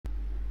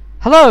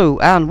Hello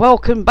and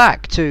welcome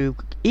back to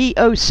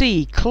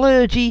EOC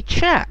Clergy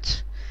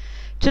Chat.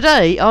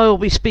 Today I will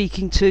be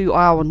speaking to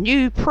our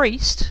new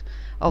priest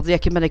of the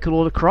Ecumenical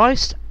Order of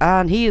Christ,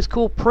 and he is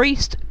called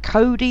Priest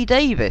Cody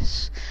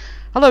Davis.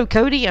 Hello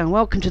Cody, and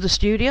welcome to the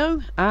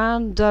studio,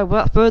 and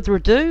without further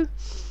ado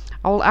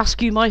I'll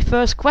ask you my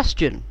first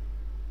question.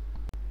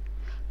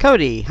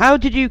 Cody, how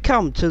did you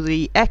come to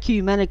the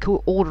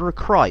Ecumenical Order of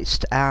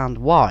Christ and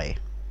why?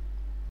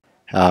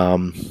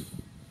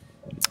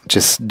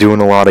 Just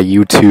doing a lot of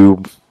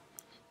YouTube,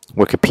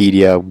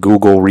 Wikipedia,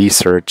 Google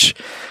research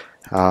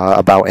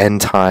about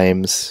end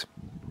times,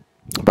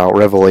 about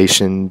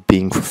Revelation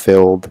being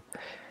fulfilled,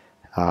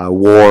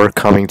 war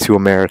coming to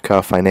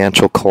America,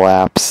 financial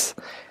collapse,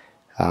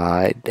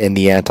 and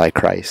the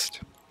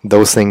Antichrist.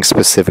 Those things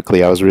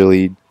specifically, I was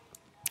really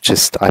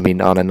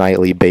on a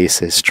nightly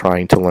basis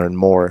trying to learn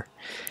more.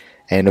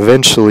 And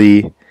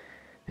eventually,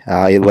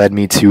 it led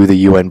me to the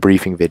UN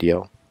briefing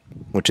video,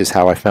 which is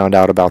how I found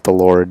out about the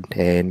Lord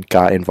and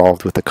got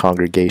involved with the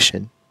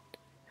congregation.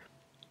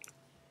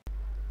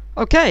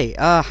 Okay,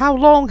 how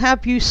long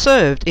have you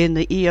served in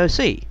the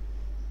EOC?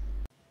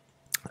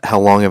 How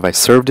long have I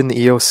served in the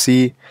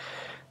EOC?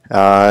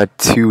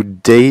 To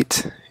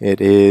date, it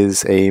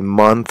is a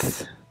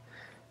month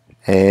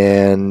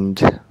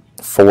and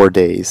 4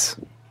 days.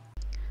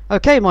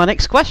 Okay, my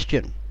next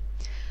question.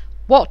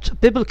 What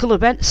biblical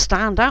events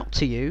stand out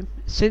to you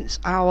since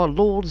our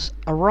Lord's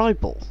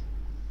arrival?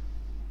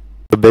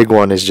 The big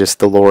one is just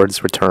the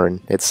Lord's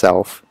return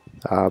itself,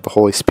 the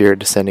Holy Spirit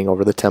descending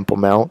over the Temple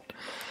Mount.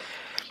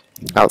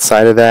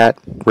 Outside of that,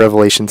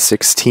 Revelation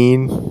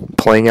 16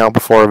 playing out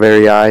before our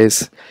very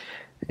eyes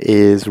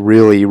is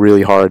really,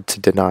 really hard to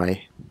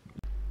deny.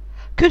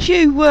 Could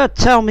you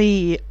tell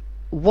me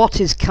what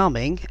is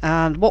coming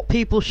and what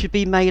people should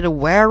be made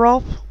aware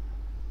of?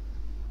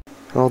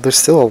 Well, there's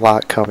still a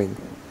lot coming.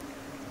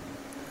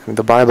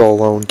 The Bible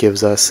alone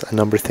gives us a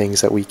number of things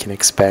that we can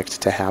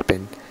expect to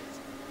happen.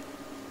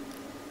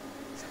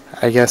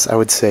 I guess I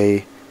would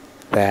say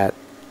that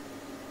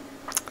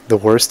the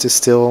worst is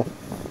still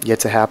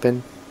yet to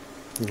happen.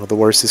 The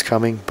worst is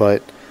coming,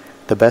 but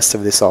the best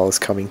of this all is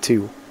coming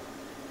too.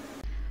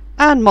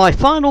 And my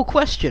final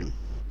question.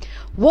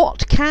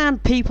 What can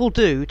people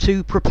do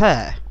to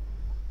prepare?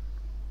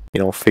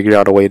 Figure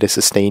out a way to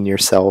sustain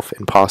yourself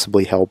and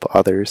possibly help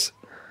others.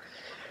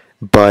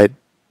 But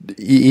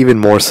even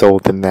more so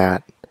than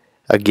that,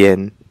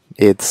 again,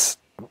 it's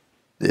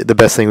the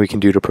best thing we can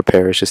do to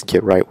prepare is just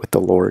get right with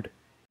the Lord.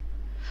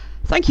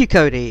 Thank you,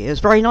 Cody. It was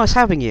very nice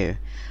having you.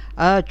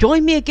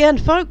 Join me again,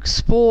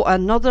 folks, for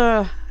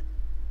another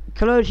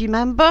clergy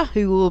member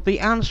who will be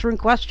answering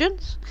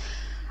questions.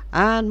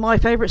 And my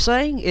favourite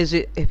saying is,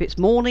 if it's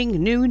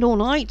morning, noon or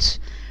night,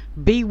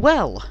 be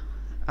well.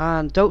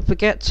 And don't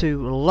forget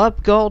to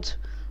love God,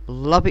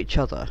 love each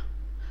other.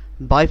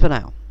 Bye for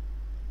now.